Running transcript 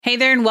Hey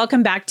there, and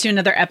welcome back to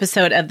another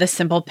episode of the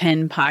Simple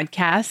Pin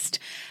podcast.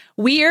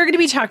 We are going to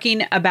be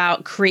talking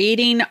about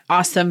creating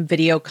awesome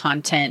video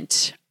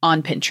content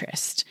on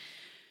Pinterest.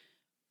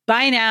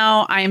 By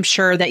now, I am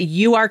sure that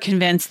you are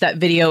convinced that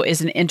video is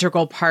an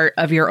integral part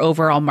of your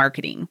overall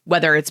marketing,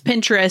 whether it's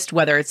Pinterest,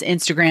 whether it's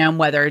Instagram,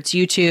 whether it's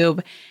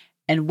YouTube,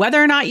 and whether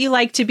or not you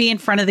like to be in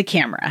front of the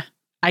camera.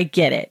 I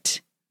get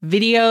it.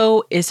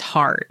 Video is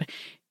hard.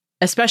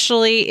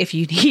 Especially if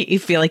you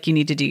feel like you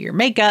need to do your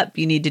makeup,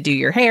 you need to do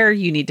your hair,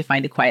 you need to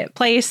find a quiet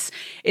place.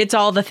 It's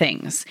all the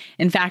things.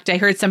 In fact, I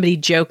heard somebody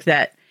joke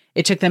that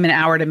it took them an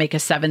hour to make a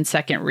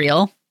 7-second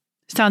reel.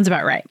 Sounds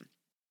about right.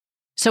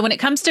 So when it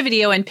comes to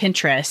video and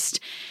Pinterest,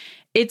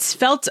 it's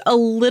felt a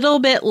little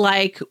bit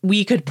like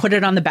we could put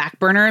it on the back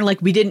burner.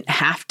 Like we didn't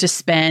have to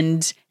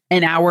spend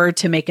an hour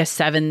to make a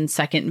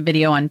 7-second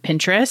video on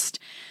Pinterest.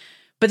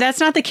 But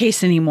that's not the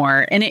case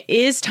anymore. And it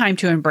is time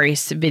to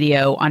embrace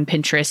video on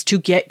Pinterest, to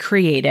get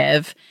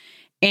creative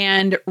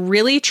and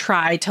really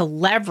try to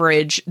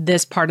leverage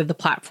this part of the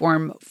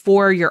platform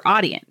for your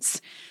audience.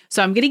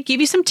 So I'm going to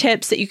give you some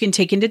tips that you can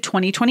take into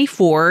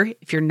 2024.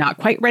 If you're not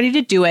quite ready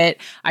to do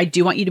it, I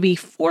do want you to be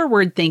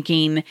forward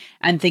thinking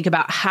and think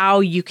about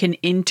how you can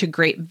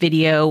integrate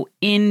video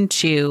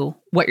into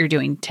what you're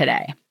doing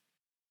today.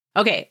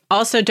 Okay,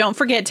 also don't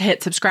forget to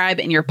hit subscribe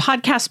in your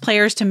podcast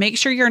players to make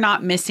sure you're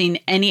not missing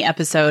any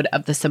episode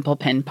of the Simple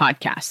Pin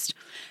podcast.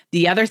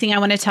 The other thing I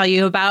want to tell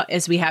you about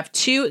is we have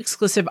 2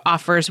 exclusive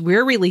offers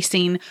we're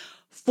releasing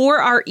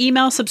for our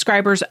email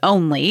subscribers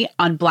only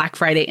on Black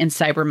Friday and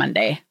Cyber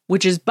Monday,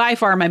 which is by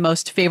far my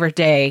most favorite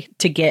day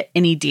to get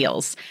any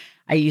deals.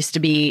 I used to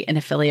be an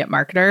affiliate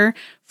marketer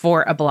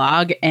for a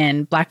blog,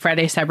 and Black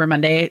Friday, Cyber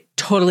Monday,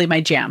 totally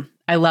my jam.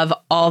 I love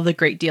all the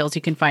great deals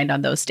you can find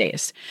on those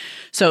days.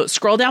 So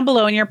scroll down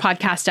below in your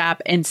podcast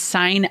app and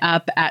sign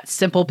up at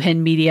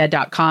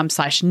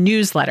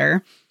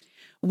simplepinmedia.com/newsletter.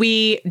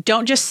 We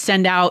don't just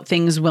send out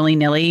things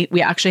willy-nilly.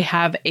 We actually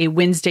have a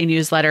Wednesday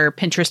newsletter,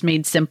 Pinterest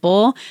Made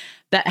Simple,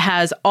 that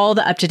has all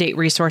the up-to-date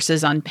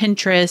resources on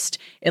Pinterest.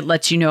 It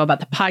lets you know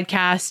about the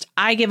podcast.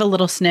 I give a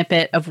little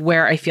snippet of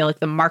where I feel like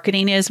the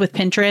marketing is with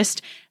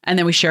Pinterest, and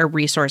then we share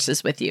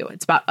resources with you.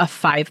 It's about a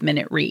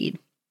 5-minute read.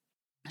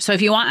 So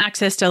if you want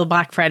access to the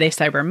Black Friday,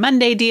 Cyber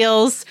Monday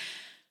deals,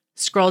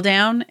 scroll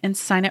down and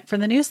sign up for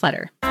the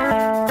newsletter.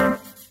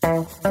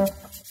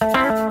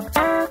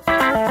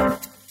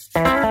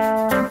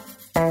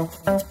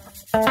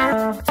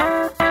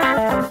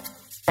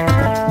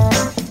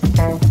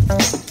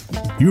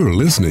 You're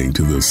listening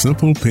to the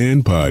Simple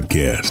Pin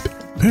Podcast,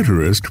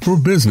 Pinterest for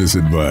business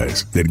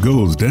advice that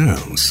goes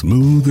down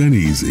smooth and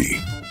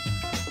easy.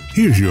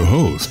 Here's your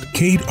host,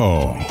 Kate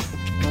Ahl.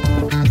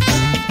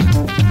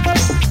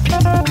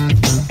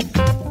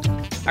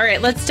 All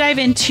right, let's dive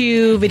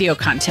into video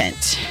content.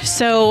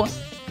 So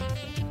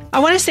I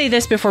want to say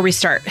this before we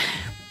start.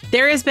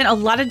 There has been a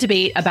lot of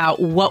debate about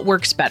what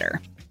works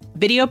better,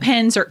 video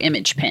pins or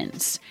image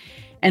pins.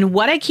 And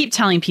what I keep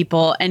telling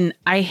people, and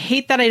I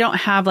hate that I don't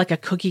have like a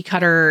cookie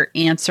cutter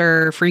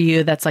answer for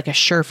you that's like a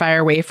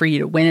surefire way for you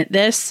to win at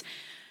this,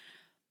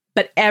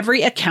 but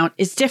every account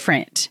is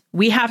different.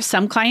 We have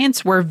some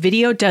clients where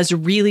video does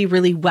really,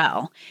 really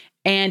well,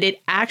 and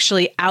it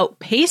actually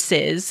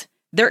outpaces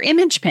their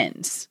image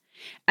pins.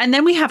 And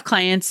then we have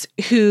clients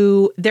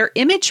who their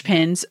image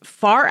pins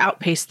far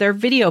outpace their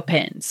video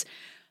pins.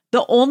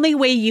 The only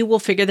way you will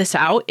figure this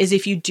out is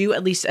if you do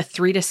at least a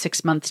 3 to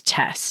 6 month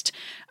test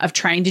of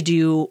trying to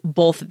do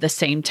both at the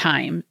same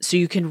time, so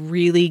you can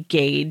really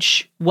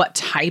gauge what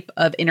type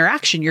of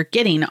interaction you're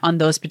getting on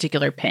those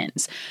particular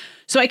pins.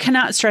 So I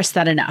cannot stress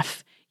that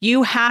enough.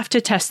 You have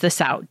to test this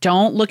out.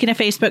 Don't look in a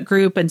Facebook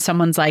group and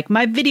someone's like,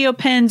 my video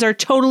pins are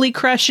totally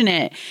crushing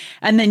it.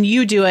 And then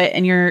you do it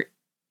and you're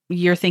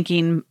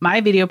thinking,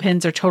 my video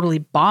pins are totally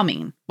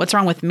bombing. What's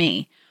wrong with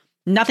me?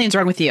 Nothing's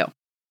wrong with you.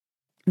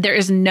 There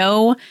is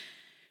no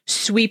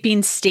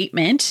sweeping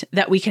statement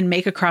that we can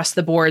make across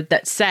the board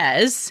that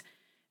says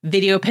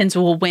video pins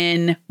will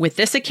win with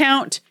this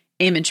account,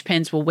 image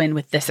pins will win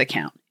with this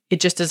account.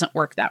 It just doesn't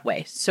work that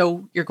way.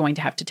 So you're going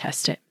to have to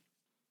test it.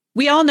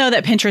 We all know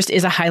that Pinterest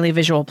is a highly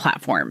visual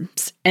platform,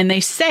 and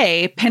they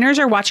say pinners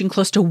are watching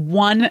close to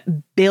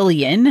 1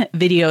 billion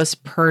videos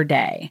per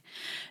day.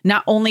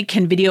 Not only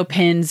can video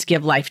pins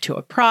give life to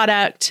a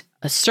product,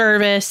 a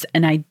service,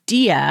 an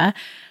idea,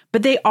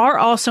 but they are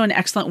also an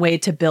excellent way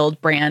to build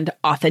brand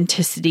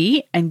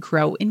authenticity and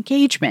grow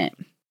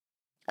engagement.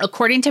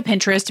 According to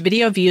Pinterest,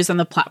 video views on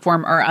the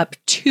platform are up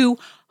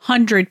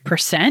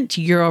 200%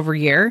 year over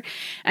year,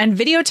 and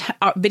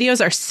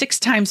videos are 6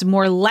 times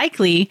more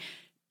likely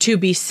to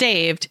be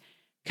saved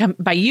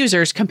by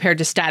users compared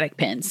to static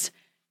pins.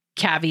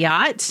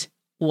 Caveat,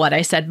 what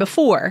I said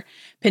before.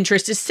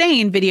 Pinterest is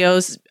saying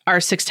videos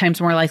are 6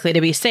 times more likely to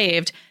be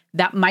saved.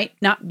 That might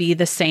not be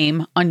the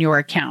same on your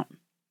account.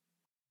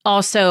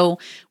 Also,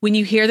 when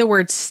you hear the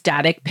word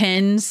static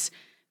pins,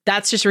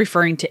 that's just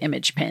referring to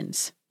image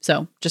pins.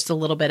 So just a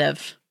little bit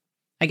of,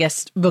 I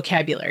guess,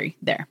 vocabulary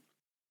there.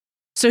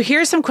 So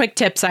here's some quick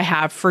tips I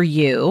have for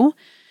you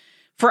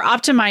for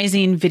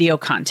optimizing video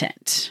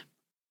content.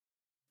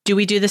 Do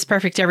we do this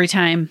perfect every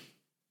time?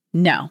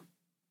 No.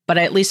 But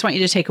I at least want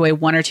you to take away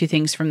one or two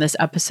things from this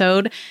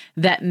episode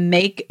that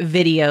make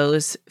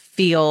videos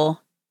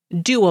feel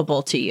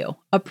doable to you,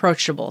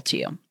 approachable to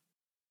you. All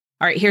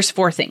right, here's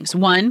 4 things.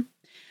 1,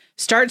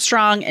 start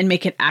strong and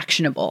make it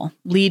actionable.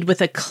 Lead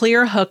with a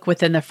clear hook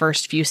within the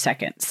first few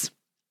seconds.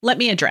 Let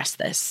me address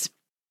this.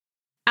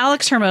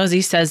 Alex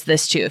Hormozi says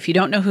this too. If you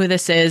don't know who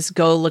this is,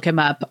 go look him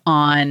up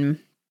on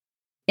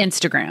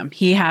Instagram.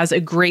 He has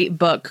a great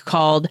book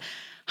called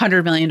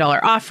 $100 Million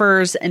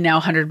Offers and now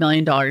 $100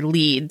 Million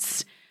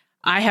Leads.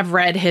 I have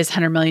read his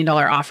 $100 Million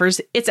Offers.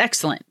 It's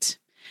excellent.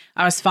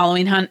 I was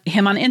following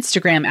him on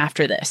Instagram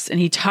after this, and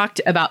he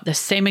talked about the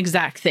same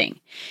exact thing.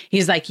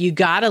 He's like, you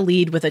got to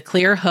lead with a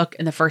clear hook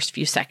in the first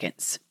few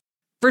seconds.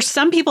 For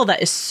some people,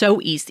 that is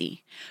so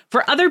easy.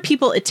 For other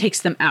people, it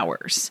takes them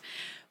hours.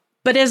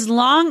 But as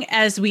long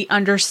as we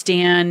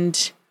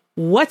understand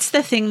what's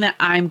the thing that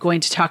I'm going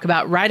to talk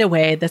about right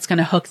away that's going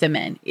to hook them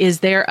in,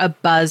 is there a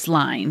buzz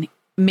line?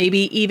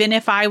 Maybe even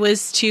if I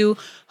was to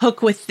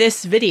hook with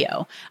this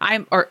video,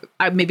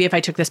 maybe if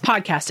I took this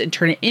podcast and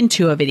turn it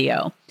into a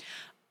video,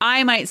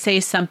 I might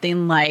say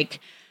something like,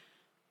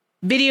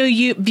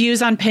 video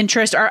views on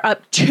Pinterest are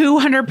up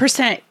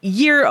 200%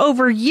 year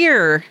over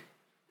year.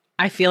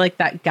 I feel like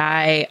that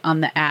guy on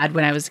the ad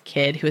when I was a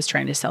kid who was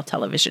trying to sell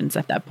televisions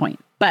at that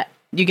point. But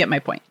you get my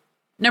point.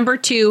 Number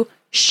 2,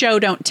 show,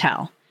 don't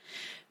tell.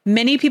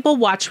 Many people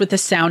watch with the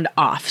sound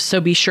off,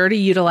 so be sure to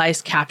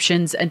utilize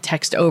captions and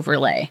text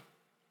overlay.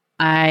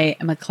 I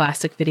am a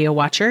classic video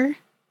watcher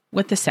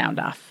with the sound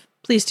off.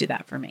 Please do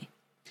that for me.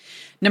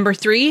 Number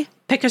 3,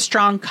 pick a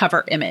strong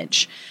cover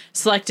image.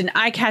 Select an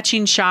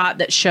eye-catching shot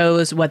that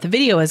shows what the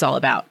video is all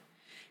about.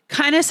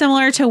 Kind of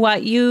similar to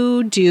what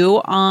you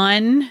do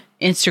on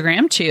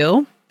Instagram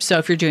too. So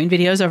if you're doing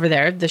videos over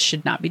there, this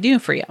should not be new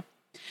for you.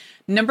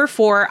 Number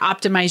 4,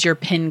 optimize your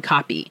pin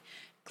copy.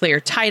 Clear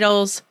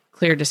titles,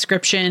 clear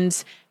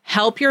descriptions,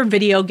 help your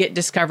video get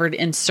discovered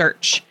in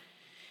search.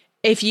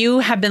 If you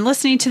have been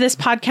listening to this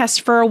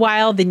podcast for a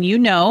while, then you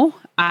know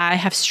I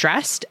have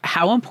stressed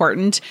how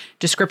important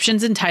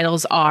descriptions and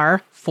titles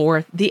are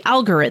for the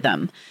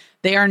algorithm.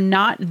 They are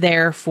not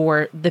there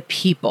for the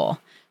people.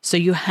 So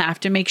you have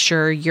to make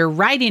sure you're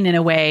writing in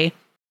a way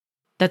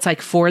that's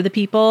like for the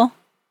people,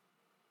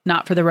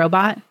 not for the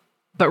robot,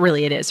 but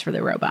really it is for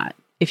the robot,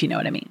 if you know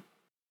what I mean.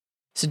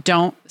 So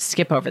don't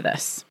skip over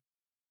this.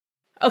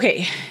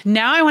 Okay,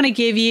 now I want to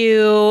give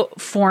you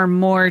 4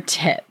 more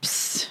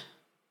tips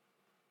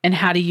and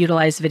how to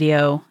utilize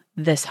video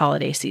this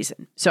holiday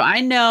season. So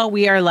I know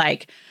we are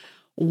like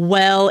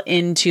well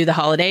into the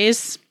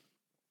holidays,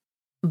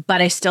 but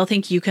I still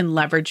think you can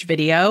leverage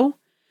video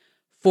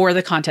for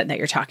the content that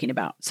you're talking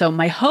about. So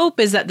my hope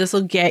is that this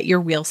will get your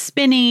wheel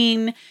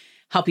spinning,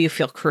 help you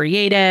feel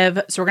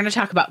creative. So we're going to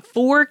talk about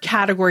 4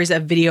 categories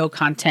of video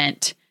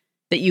content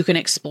that you can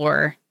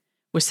explore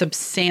with some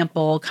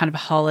sample kind of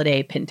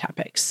holiday pin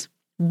topics.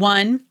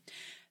 1,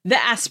 the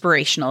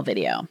aspirational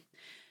video.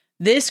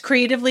 This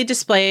creatively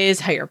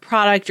displays how your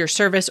product, your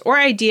service, or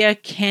idea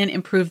can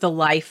improve the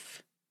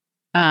life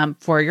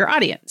for your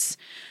audience.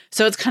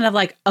 So it's kind of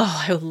like,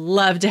 oh, I would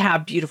love to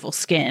have beautiful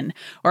skin.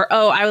 Or,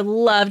 oh, I would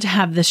love to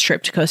have this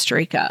trip to Costa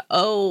Rica.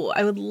 Oh,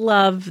 I would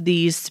love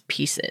these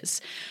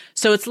pieces.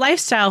 So it's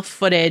lifestyle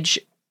footage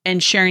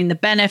and sharing the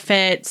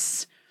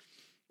benefits,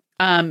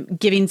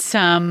 giving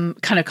some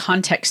kind of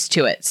context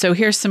to it. So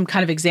here's some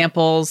kind of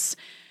examples.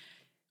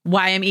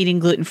 Why I'm eating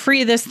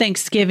gluten-free this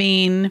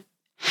Thanksgiving.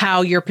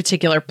 How your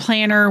particular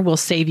planner will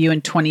save you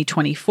in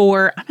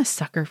 2024. I'm a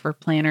sucker for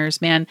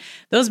planners, man.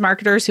 Those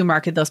marketers who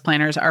market those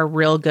planners are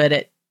real good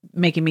at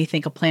making me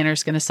think a planner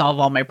is going to solve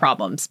all my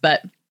problems,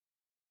 but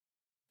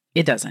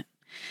it doesn't.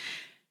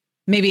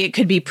 Maybe it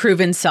could be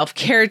proven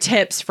self-care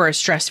tips for a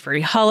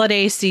stress-free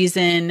holiday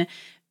season.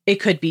 It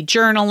could be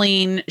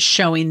journaling,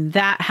 showing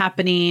that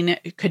happening.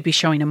 It could be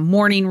showing a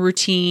morning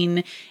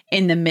routine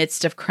in the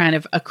midst of kind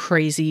of a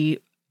crazy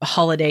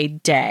holiday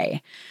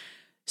day.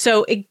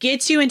 So it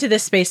gets you into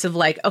this space of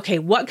like, okay,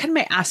 what can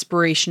my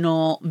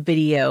aspirational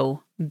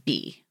video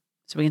be?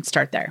 So we can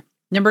start there.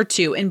 Number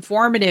 2,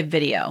 informative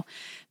video.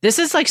 This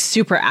is like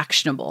super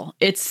actionable.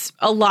 It's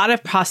a lot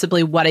of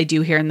possibly what I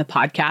do here in the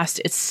podcast.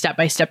 It's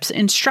step-by-step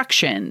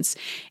instructions.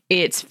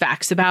 It's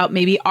facts about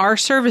maybe our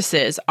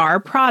services,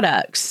 our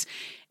products,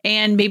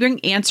 and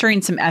maybe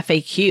answering some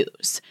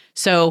FAQs.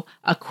 So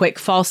a quick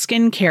fall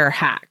skincare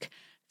hack.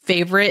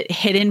 Favorite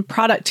hidden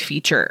product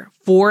feature,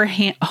 4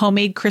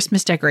 homemade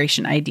Christmas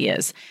decoration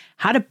ideas,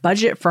 how to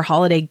budget for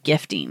holiday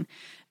gifting.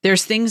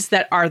 There's things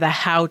that are the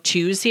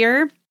how-tos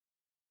here.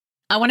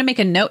 I want to make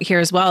a note here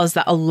as well is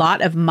that a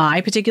lot of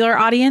my particular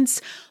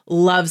audience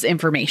loves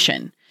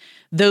information.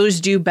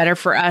 Those do better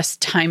for us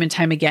time and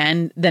time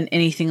again than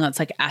anything that's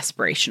like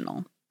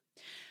aspirational.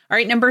 All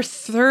right, number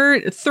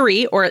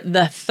 3, or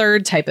the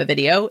third type of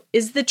video,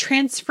 is the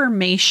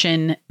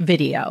transformation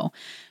video.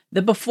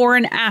 The before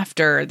and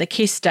after, the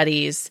case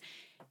studies.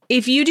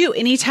 If you do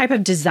any type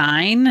of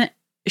design,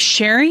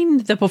 sharing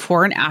the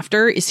before and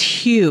after is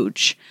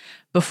huge.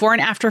 Before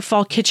and after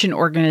fall kitchen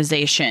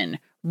organization,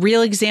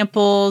 real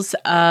examples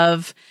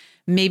of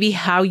maybe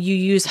how you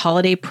use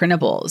holiday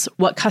printables,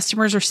 what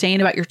customers are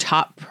saying about your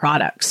top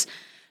products.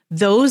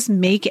 Those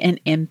make an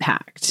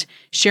impact.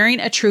 Sharing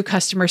a true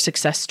customer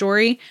success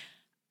story.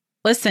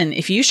 Listen,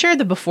 if you share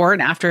the before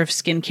and after of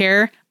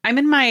skincare, I'm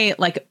in my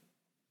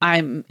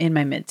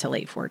mid to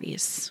late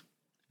 40s.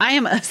 I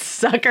am a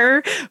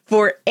sucker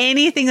for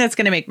anything that's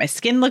going to make my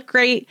skin look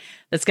great,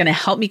 that's going to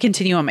help me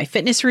continue on my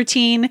fitness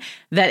routine,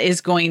 that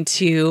is going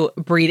to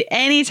breed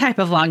any type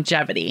of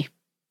longevity.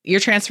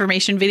 Your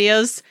transformation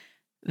videos,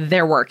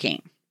 they're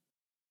working.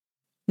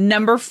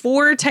 Number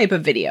 4 type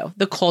of video,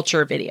 the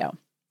culture video.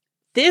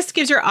 This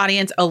gives your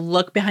audience a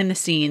look behind the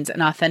scenes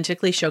and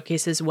authentically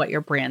showcases what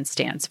your brand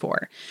stands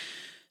for.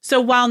 So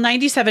while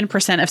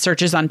 97% of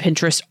searches on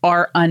Pinterest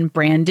are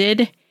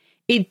unbranded,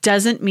 it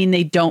doesn't mean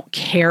they don't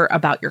care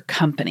about your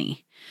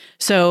company.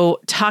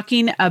 So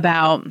talking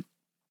about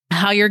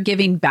how you're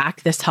giving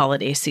back this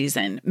holiday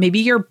season, maybe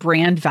your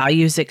brand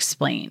values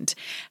explained,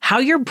 how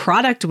your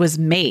product was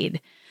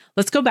made.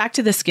 Let's go back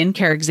to the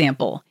skincare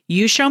example.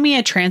 You show me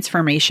a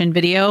transformation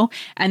video,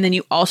 and then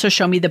you also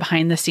show me the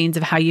behind the scenes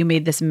of how you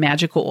made this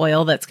magical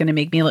oil that's going to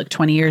make me look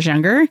 20 years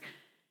younger.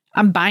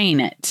 I'm buying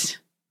it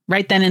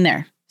right then and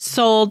there.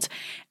 Sold.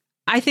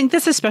 I think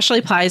this especially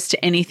applies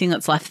to anything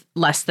that's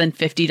less than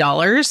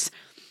 $50.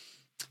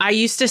 I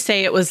used to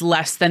say it was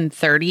less than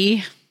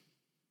 $30.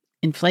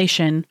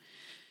 Inflation.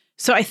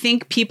 So I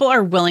think people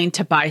are willing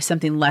to buy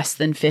something less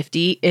than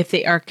 $50 if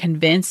they are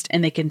convinced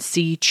and they can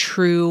see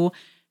true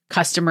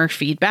customer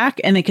feedback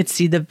and they could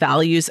see the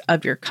values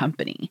of your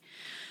company.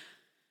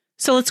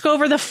 So let's go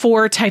over the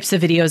 4 types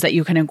of videos that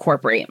you can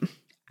incorporate.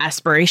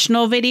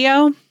 Aspirational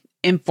video,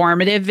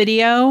 informative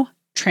video,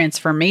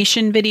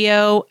 transformation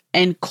video,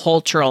 and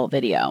culture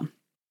video.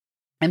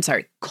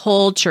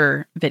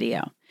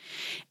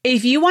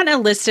 If you want a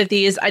list of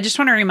these, I just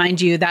want to remind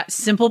you that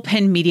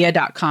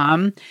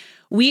simplepinmedia.com,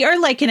 we are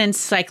like an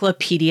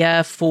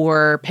encyclopedia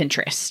for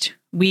Pinterest.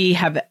 We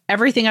have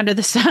everything under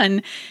the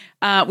sun.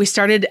 We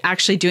started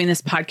actually doing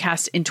this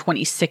podcast in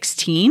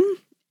 2016,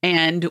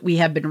 and we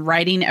have been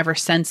writing ever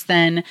since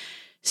then.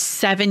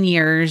 7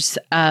 years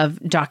of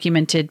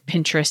documented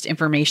Pinterest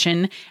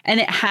information,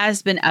 and it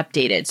has been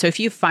updated. So if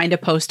you find a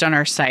post on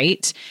our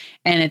site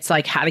and it's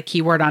like how to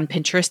keyword on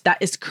Pinterest, that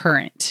is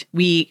current.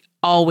 We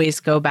always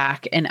go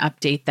back and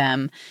update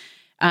them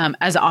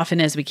as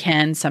often as we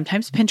can.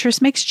 Sometimes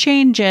Pinterest makes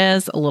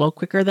changes a little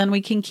quicker than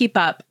we can keep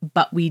up,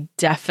 but we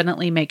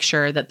definitely make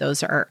sure that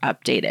those are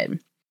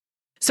updated.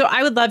 So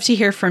I would love to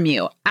hear from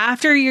you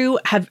after you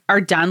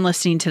are done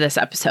listening to this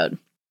episode.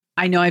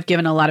 I know I've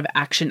given a lot of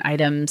action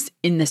items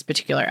in this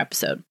particular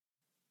episode.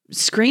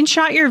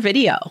 Screenshot your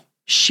video.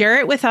 Share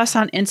it with us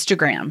on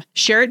Instagram.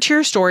 Share it to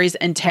your stories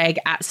and tag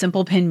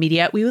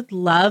 @SimplePinMedia. We would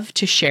love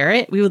to share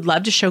it. We would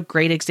love to show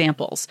great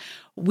examples.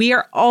 We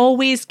are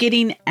always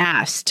getting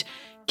asked,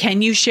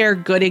 can you share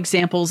good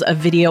examples of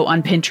video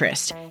on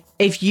Pinterest?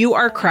 If you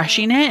are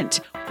crushing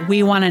it,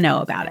 we want to know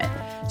about it.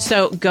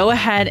 So go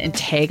ahead and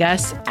tag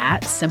us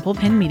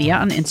 @SimplePinMedia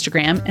on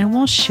Instagram, and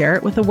we'll share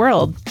it with the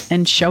world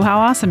and show how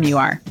awesome you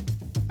are.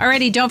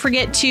 Alrighty, don't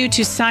forget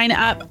to sign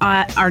up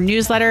at our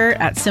newsletter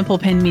at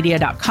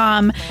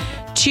simplepinmedia.com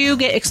to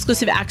get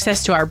exclusive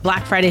access to our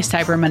Black Friday,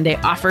 Cyber Monday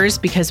offers,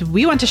 because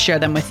we want to share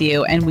them with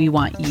you and we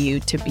want you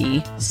to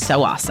be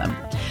so awesome.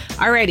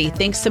 Alrighty,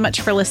 thanks so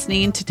much for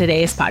listening to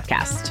today's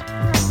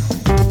podcast.